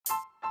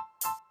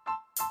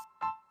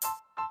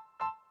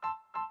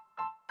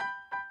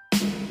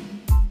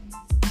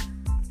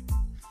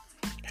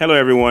Hello,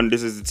 everyone.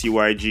 This is the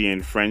TYG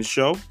and Friends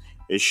Show,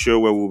 a show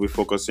where we'll be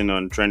focusing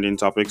on trending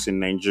topics in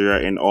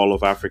Nigeria and all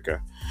of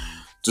Africa.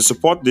 To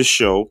support this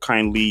show,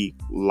 kindly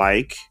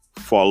like,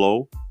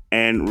 follow,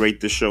 and rate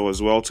the show as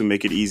well to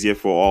make it easier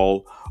for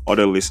all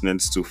other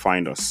listeners to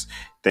find us.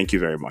 Thank you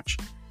very much.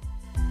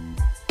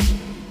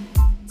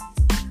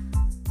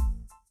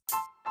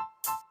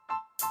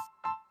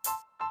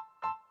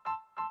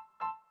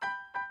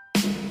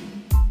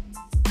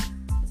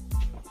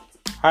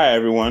 Hi,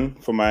 everyone.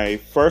 For my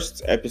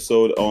first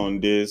episode on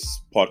this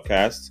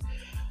podcast,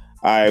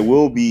 I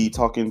will be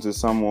talking to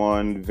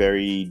someone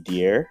very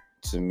dear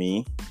to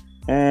me.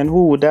 And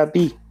who would that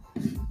be?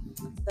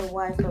 The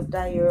wife of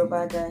that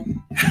Yoruba guy.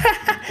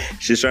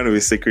 She's trying to be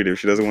secretive.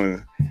 She doesn't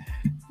want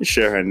to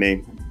share her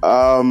name.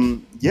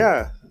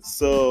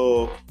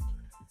 So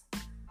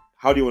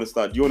how do you want to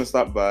start? Do you want to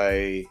start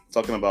by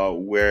talking about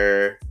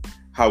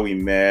how we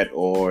met,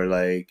 or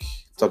like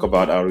talk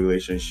about our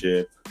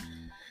relationship?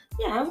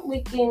 Yeah,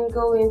 we can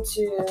go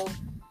into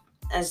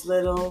as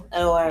little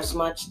or as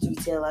much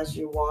detail as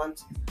you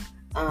want.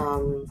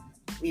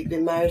 We've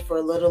been married for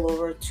a little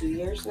over 2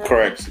 years now.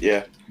 Correct,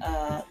 yeah.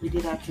 We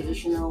did our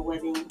traditional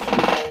wedding in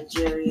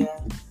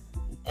Nigeria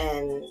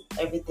and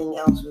everything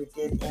else we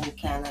did in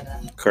Canada.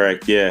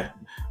 Correct, yeah.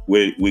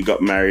 We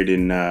got married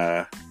in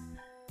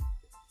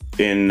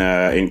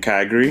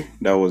Calgary.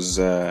 That was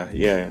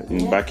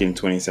back in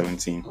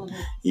 2017. Mm-hmm.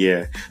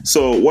 Yeah.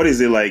 So what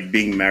is it like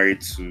being married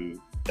to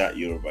that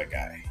Yoruba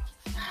guy?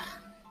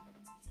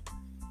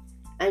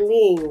 I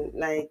mean,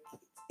 like,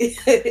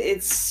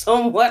 it's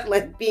somewhat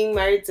like being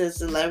married to a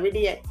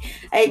celebrity,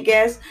 I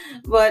guess.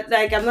 But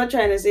like, I'm not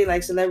trying to say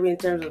like celebrity in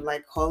terms of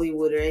like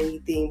Hollywood or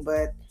anything,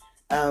 but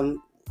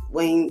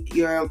when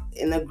you're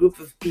in a group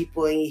of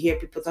people and you hear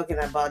people talking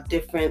about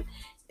different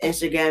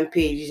Instagram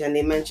pages and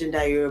they mention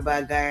that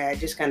Yoruba guy, I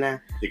just kind of...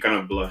 You kind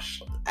of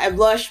blush. I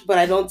blush, but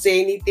I don't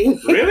say anything.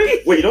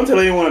 Really? Wait, you don't tell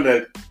anyone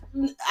that?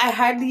 I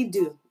hardly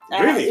do.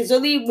 Really? It's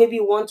only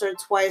maybe once or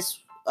twice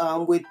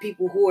with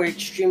people who are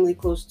extremely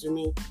close to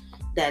me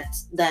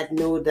that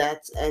know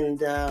that,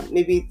 and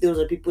maybe those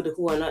are people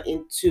who are not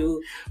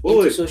into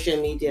social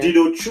media. Did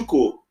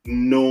Ochuko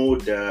know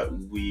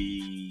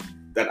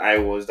that I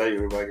was that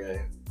Yoruba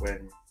guy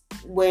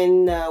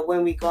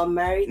when we got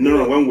married?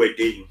 No, when we're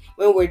dating.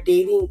 When we're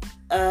dating,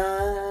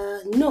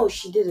 no,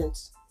 she didn't.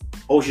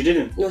 Oh, she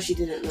didn't? No, she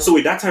didn't know. So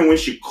at that time when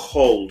she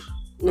called,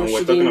 no,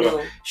 she didn't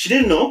know. She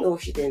didn't know? No,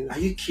 she didn't know. Are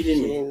you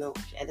kidding me? She didn't know.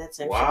 At that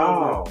time,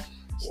 wow. She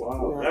didn't know.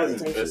 Wow, No, that's at that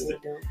time, interesting. she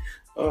didn't know.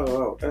 Oh,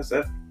 wow,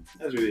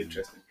 that's really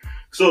interesting.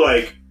 So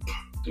like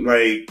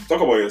talk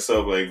about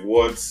yourself. Like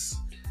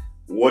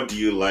what do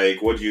you like?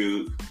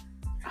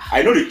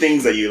 I know the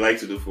things that you like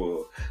to do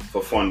for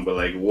fun, but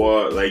like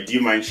what, like, do you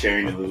mind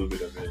sharing a little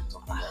bit of it?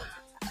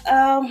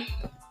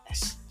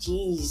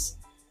 Jeez,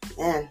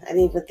 man, I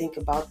didn't even think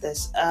about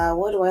this.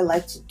 What do I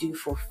like to do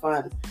for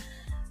fun?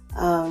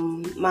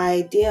 My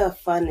idea of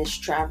fun is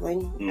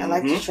traveling. Mm-hmm. I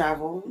like to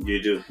travel.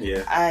 You do,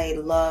 yeah. I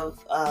love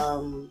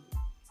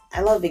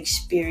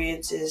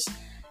experiences.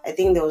 I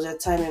think there was a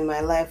time in my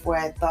life where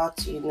I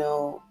thought,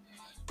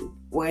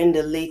 wearing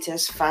the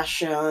latest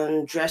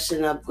fashion,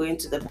 dressing up, going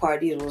to the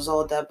party, it was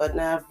all that. But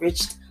now I've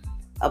reached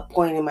a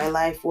point in my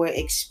life where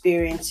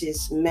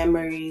experiences,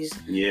 memories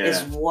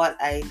is what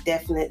I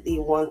definitely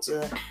want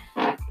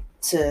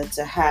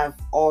to have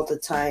all the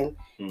time.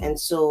 Mm. And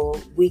so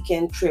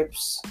weekend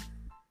trips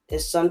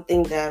is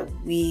something that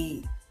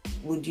we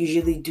would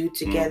usually do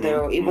together,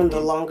 or even the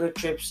longer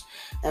trips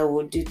that we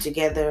would do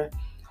together.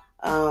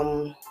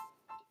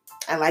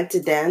 I like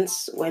to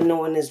dance when no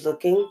one is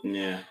looking.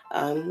 Yeah.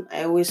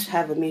 I always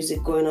have a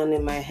music going on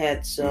in my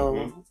head,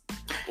 so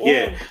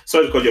yeah.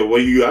 Sorry to cut you.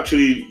 Well, you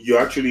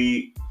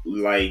actually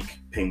like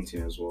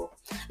painting as well.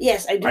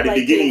 Yes, I do. At the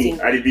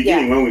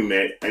beginning, when we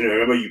met, I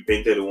remember you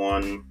painted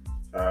one.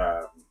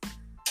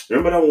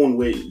 Remember that one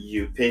where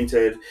you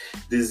painted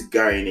this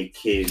guy in a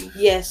cave?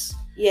 Yes,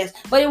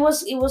 but it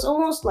was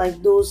almost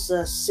like those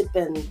sip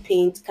and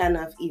paint kind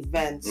of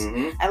events.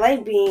 Mm-hmm. I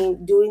like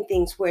doing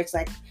things where it's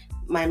like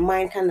my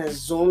mind kind of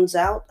zones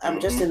out. I'm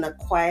just in a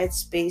quiet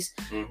space.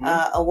 Mm-hmm.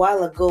 A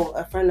while ago,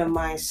 a friend of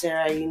mine,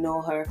 Sarah, you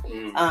know her,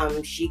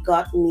 she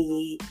got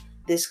me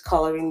this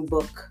coloring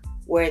book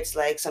where it's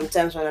like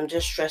sometimes when I'm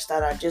just stressed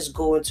out, I just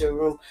go into a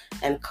room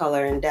and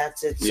color, and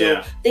that's it.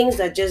 So things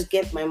that just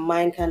get my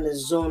mind kind of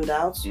zoned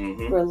out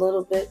for a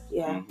little bit.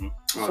 Yeah. Mm-hmm.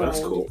 Oh, so that's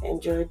cool.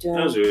 Enjoy doing.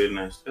 That's really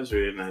nice.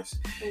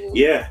 Mm-hmm. Mm-hmm.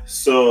 Yeah.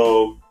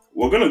 So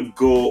we're gonna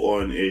go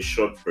on a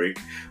short break.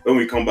 When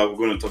we come back,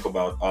 we're gonna talk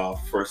about our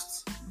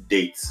first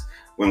dates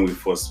when we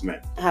first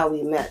met. How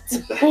we met.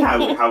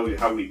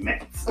 how we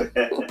met.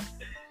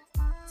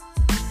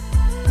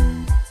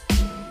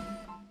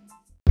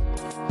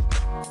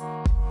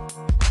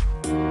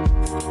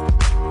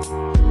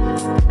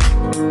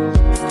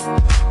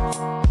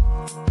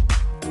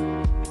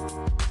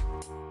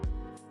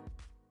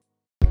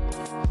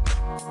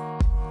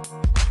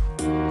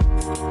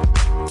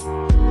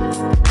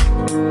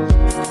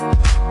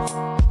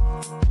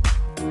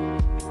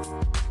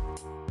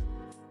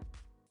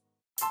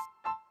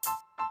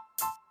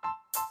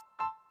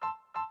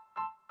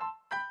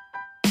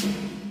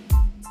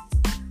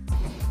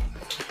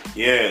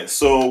 Yeah,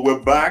 so we're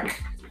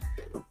back.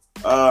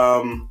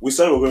 We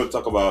said we were going to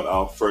talk about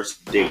our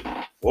first date.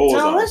 What was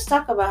So our... let's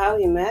talk about how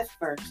we met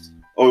first.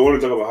 Oh, we want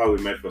to talk about how we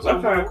met first.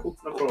 Okay, cool,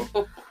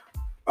 no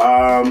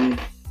problem.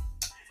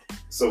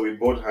 So we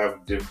both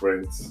have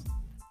different.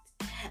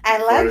 I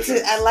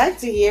like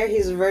to hear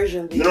his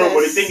version. Because No,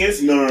 but the thing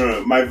is,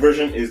 no. My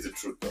version is the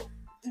truth, though.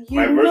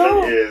 My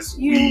version is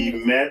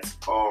we met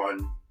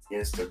on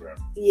Instagram.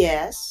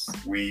 Yes.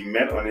 We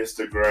met on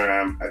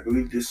Instagram. I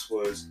believe this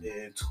was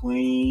in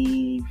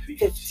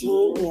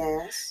 2015.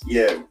 Yes.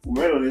 Yeah, we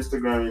met on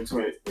Instagram in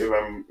 20. If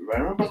I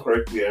remember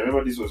correctly, I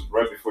remember this was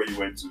right before you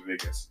went to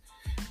Vegas.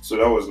 So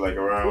that was like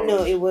around.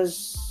 No, it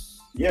was.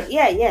 Yeah.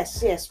 Yeah.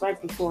 Yes.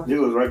 Right before. This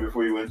was right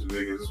before you went to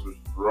Vegas. This was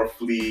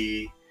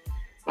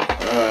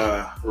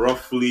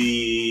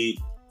roughly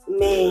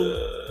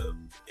May.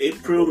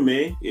 April,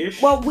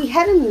 May-ish. Well, we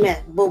hadn't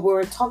met, but we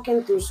were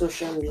talking through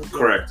social media.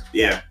 Correct.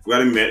 Yeah, we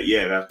hadn't met.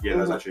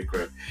 That's actually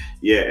correct.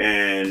 Yeah,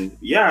 and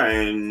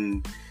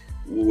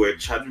we were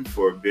chatting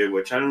for a bit. We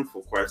were chatting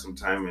for quite some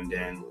time, and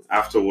then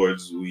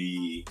afterwards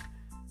we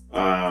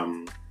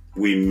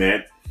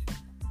met.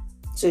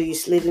 So you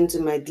slid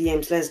into my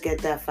DMs. Let's get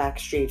that fact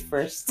straight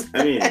first.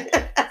 I mean, hey,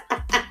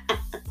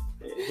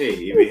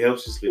 if it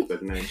helps you sleep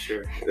at night,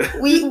 sure.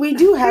 we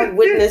do have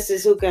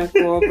witnesses who can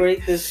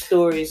corroborate this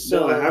story.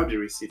 So no, I have the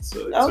receipt,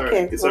 so it's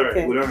alright. It's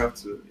alright. We don't have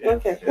to. Yeah.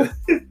 Okay.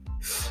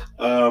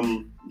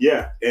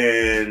 Yeah,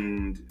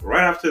 and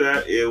right after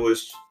that, it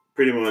was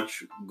pretty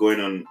much going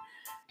on.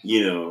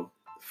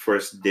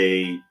 First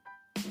date.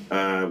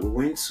 We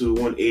went to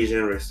one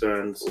Asian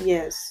restaurant.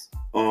 Yes.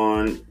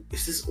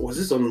 Was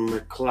this on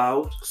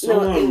McLeod?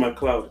 Somewhere on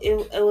McLeod.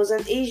 It was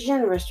an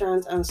Asian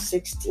restaurant on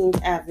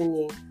 16th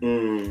Avenue.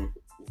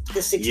 The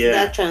 16th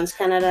that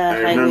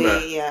Trans-Canada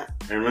Highway. Yeah.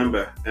 I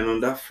remember. And on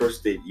that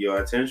first date,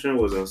 your attention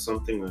was on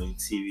something on your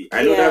TV.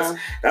 I know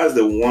that's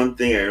the one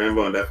thing I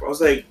remember on that. I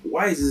was like,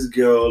 why is this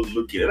girl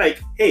looking?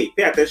 Like, hey,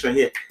 pay attention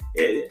here.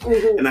 Yeah.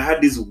 Mm-hmm. And I had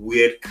this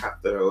weird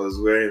cap that I was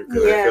wearing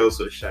because I felt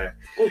so shy.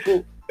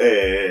 Mm-hmm.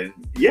 And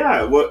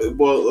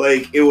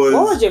like it was.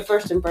 What was your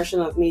first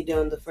impression of me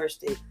during the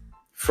first date?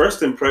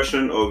 First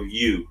impression of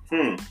you?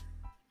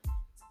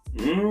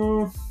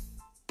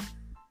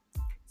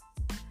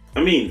 I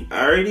mean,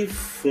 I already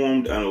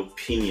formed an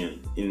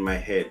opinion in my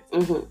head.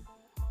 Mm-hmm.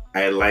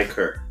 I like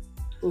her.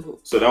 Mm-hmm.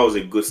 So that was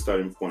a good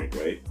starting point,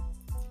 right?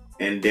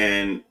 And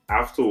then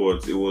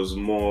afterwards, it was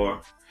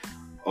more,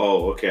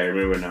 oh, okay, I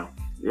remember now.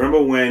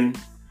 Remember when,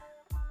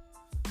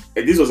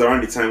 this was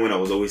around the time when I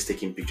was always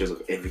taking pictures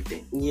of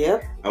everything.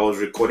 Yep. I was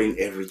recording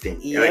everything.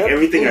 Yep. Like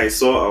everything I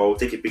saw, I'll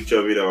take a picture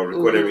of it, I'll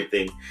record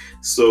everything.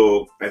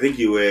 So I think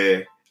you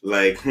were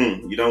like,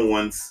 you don't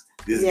want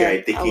this guy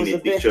taking a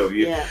picture of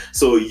you. Yeah.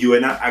 So you were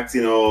not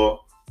acting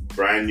all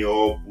brand new,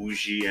 all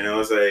bougie. And I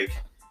was like,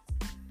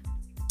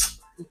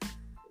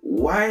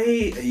 why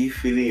are you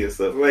feeling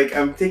yourself? Like,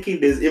 I'm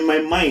taking this in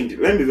my mind.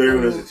 Let me be very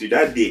honest with you.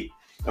 That day,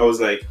 I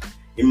was like,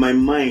 in my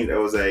mind, I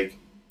was like,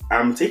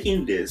 I'm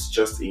taking this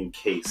just in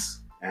case.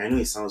 And I know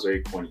it sounds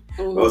very corny.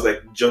 But I was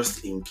like,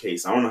 just in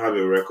case. I want to have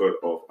a record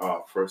of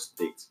our first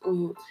date.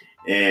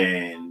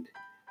 And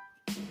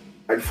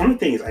the funny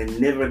thing is, I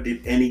never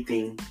did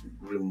anything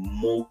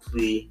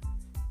remotely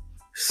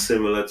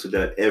similar to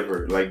that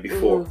ever. Like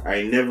before,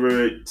 I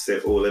never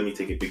said, "Oh, let me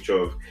take a picture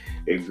of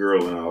a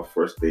girl on our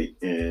first date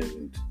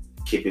and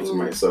keep it to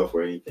myself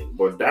or anything."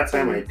 But that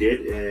time I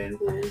did, and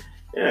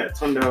it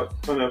turned out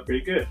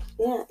pretty good.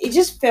 Yeah, it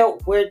just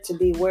felt weird to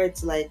be where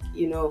it's like,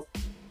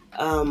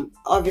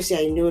 obviously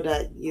I know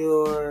that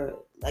you're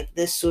like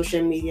this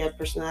social media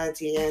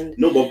personality, and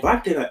no, but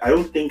back then I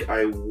don't think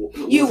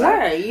you were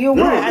at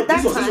that time.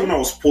 This was when I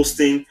was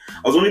posting.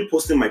 I was only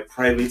posting my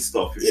private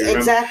stuff. If you remember.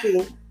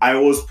 Exactly. I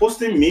was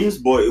posting memes,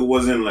 but it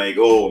wasn't like,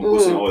 oh, I'm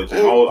posting all the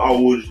time. I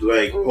would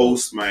like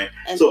post my.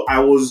 So I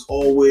was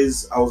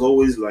always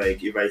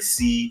like, if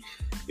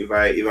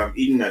I'm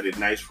eating at a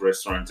nice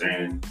restaurant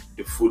and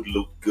the food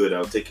looked good,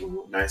 I'll take a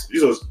nice.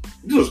 This was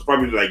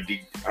probably like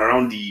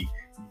around the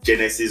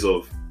genesis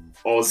of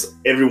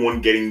everyone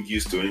getting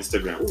used to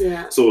Instagram.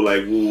 Yeah. So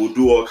like we would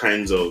do all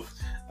kinds of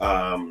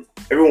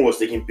everyone was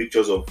taking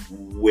pictures of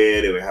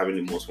where they were having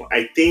the most fun.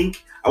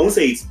 I won't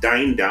say it's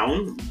dying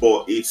down,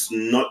 but it's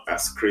not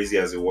as crazy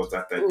as it was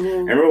that time. I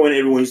remember when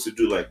everyone used to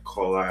do like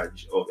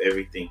collage of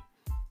everything.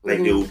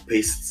 Like they would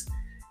paste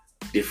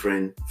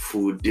different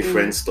food,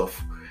 different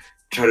stuff,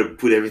 try to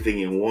put everything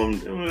in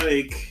one. I'm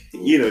like,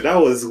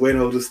 that was when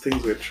all those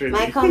things were trending.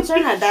 My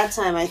concern at that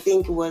time, I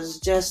think, was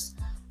just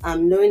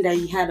knowing that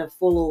you had a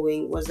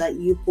following, was that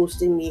you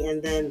posting me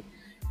and then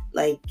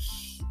like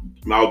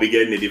I'll be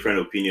getting a different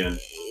opinion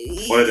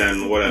other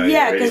than what I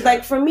because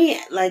like for me,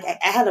 like I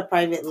had a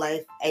private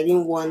life. I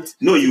didn't want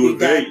and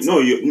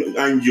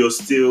you're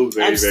still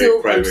very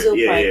very private. I'm still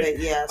private.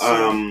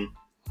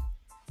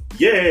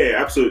 Yeah,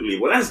 absolutely.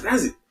 Well, that's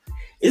it.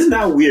 Isn't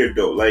that weird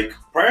though? Like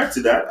prior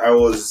to that, I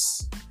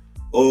was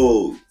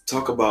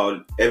talk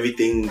about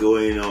everything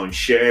going on,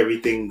 share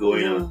everything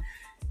going on.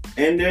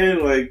 And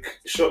then, like,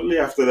 shortly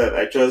after that,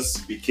 I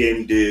just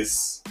became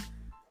this,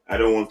 I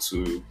don't want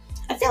to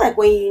I feel like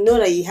when you know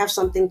that you have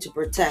something to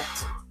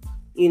protect,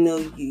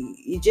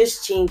 you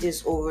just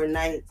changes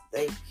overnight.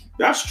 Like,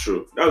 That's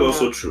true. That's you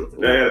also know, true.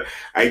 yeah.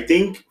 I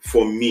think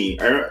for me,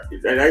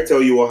 I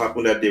tell you what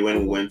happened that day when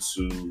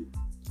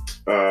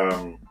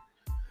um,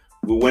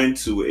 we went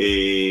to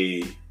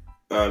a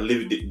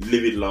Live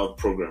It Loud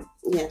program.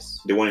 Yes.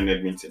 The one in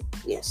Edmonton.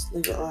 Yes.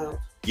 Live it loud.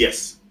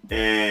 Yes,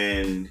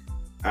 and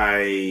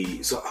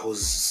I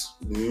was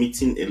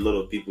meeting a lot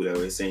of people that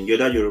were saying, "You're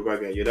that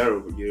Yoruba guy. You're that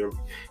Yoruba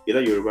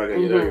guy.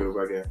 You're that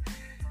Yoruba guy." I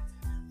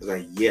was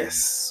like,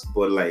 yes,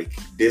 but like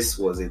this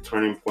was a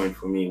turning point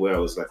for me where I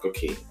was like,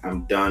 okay,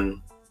 I'm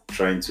done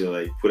trying to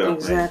like put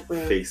out my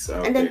face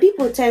out and then there.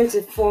 People tend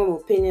to form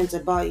opinions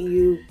about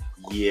you,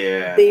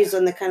 yeah, based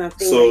on the kind of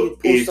thing that you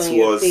post on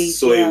your page.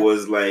 So it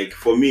was like,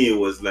 for me, it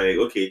was like,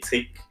 okay,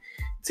 take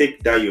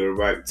that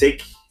Yoruba,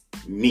 take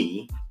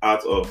me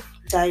out of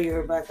that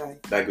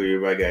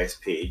Yoruba guy's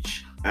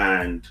page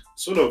and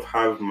sort of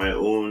have my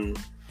own.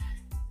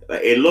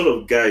 Like a lot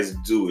of guys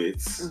do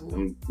it,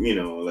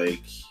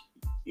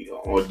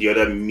 or the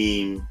other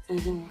meme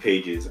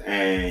pages,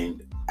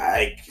 and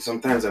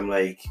sometimes I'm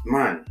like,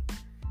 man,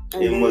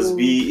 it must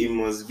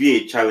be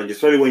a challenge,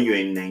 especially when you're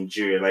in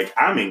Nigeria. Like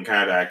I'm in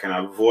Canada, I can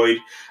avoid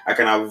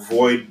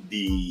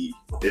the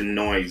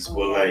noise,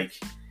 but like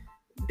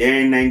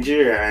they're in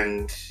Nigeria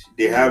and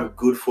they have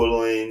good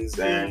followings,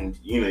 and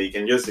you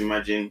can just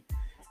imagine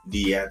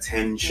the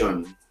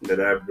attention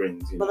that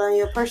brings. But on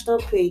your personal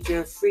page,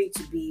 you're free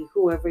to be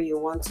whoever you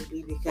want to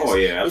be, because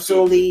it's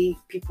only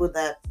people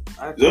that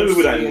are the only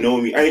people that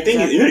know me. I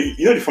think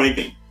you know the funny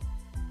thing,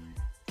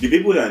 the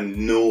people that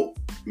know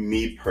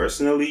me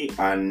personally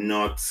are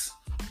not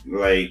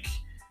like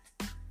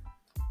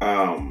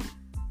they're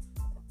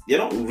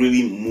not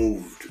really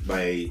moved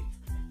by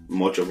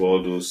much of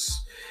all those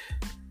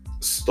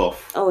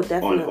stuff on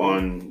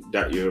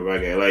that Yoruba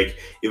guy. Like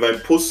if I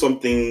post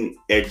something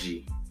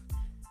edgy,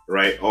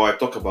 right, or I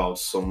talk about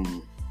a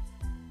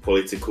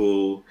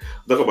political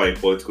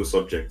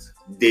subject,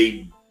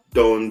 they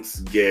don't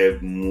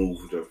get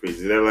moved or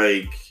crazy. They're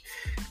like,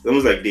 it's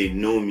almost like they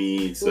know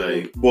me. It's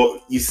like,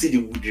 but you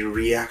see the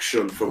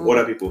reaction from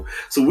other people.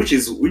 So which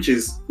is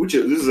this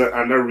is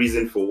another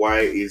reason for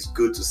why it's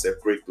good to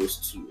separate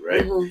those two,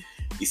 right?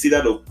 You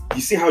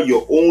see how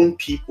your own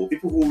people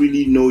who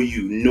really know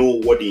you,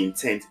 know what the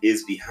intent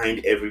is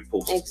behind every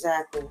post.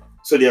 Exactly.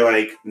 So they're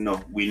like,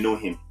 no, we know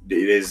him.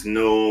 There's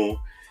no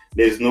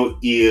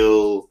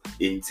ill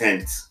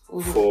intent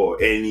for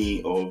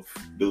any of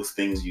those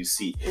things you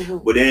see.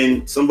 But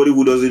then somebody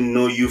who doesn't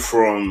know you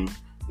from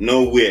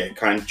nowhere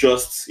can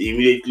just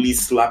immediately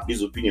slap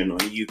his opinion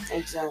on you.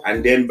 Exactly.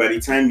 And then by the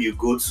time you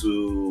go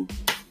to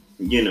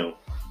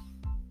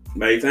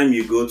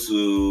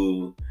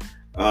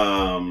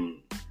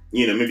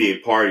maybe a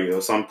party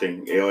or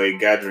something, or a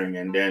gathering,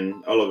 and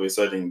then all of a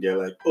sudden they're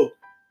like, oh,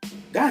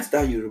 that's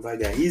that Yoruba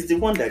guy. He's the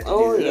one that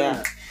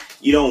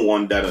You don't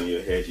want that on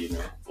your head,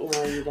 No,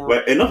 you don't.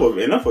 But enough of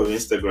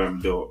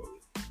Instagram though.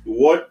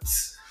 What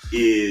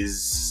do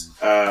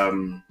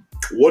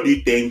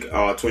you think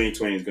our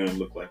 2020 is going to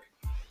look like?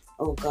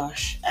 Oh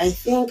gosh, I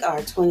think our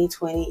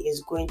 2020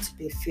 is going to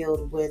be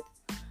filled with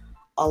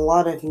a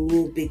lot of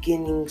new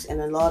beginnings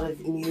and a lot of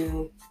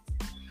new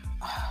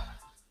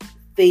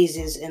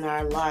phases in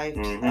our lives.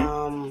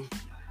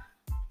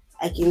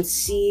 I can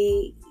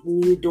see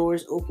new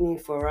doors opening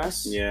for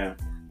us. Yeah.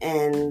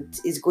 And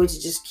it's going to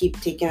just keep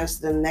taking us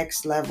to the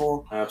next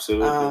level.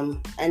 Absolutely.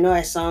 I know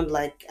I sound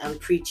like I'm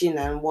preaching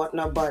and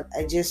whatnot, but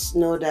I just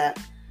know that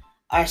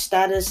our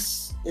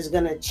status is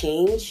going to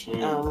change.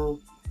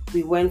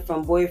 We went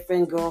from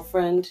boyfriend,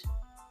 girlfriend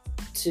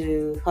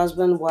to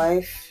husband,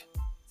 wife.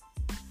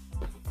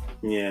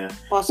 Yeah.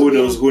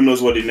 Possibly. Who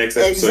knows what the next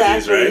episode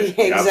is, right?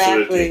 Exactly.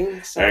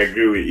 Absolutely. So, I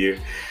agree with you.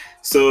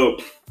 So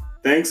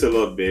thanks a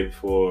lot, babe,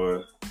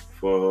 for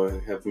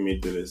helping me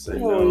do this.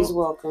 You're always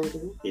welcome,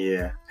 dude.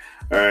 Yeah.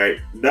 All right.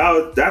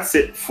 That's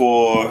it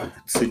for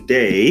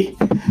today.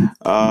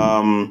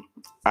 I'll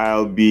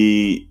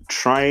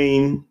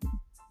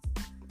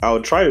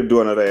try to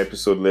do another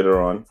episode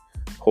later on,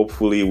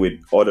 hopefully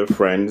with other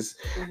friends.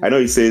 I know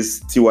it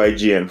says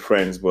TYG and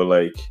friends, but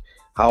like,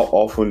 how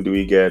often do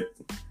we get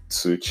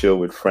to chill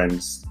with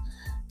friends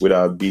with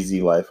our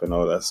busy life and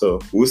all that? So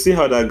we'll see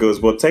how that goes.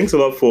 But thanks a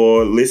lot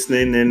for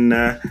listening, and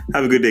have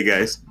a good day,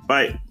 guys.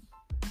 Bye.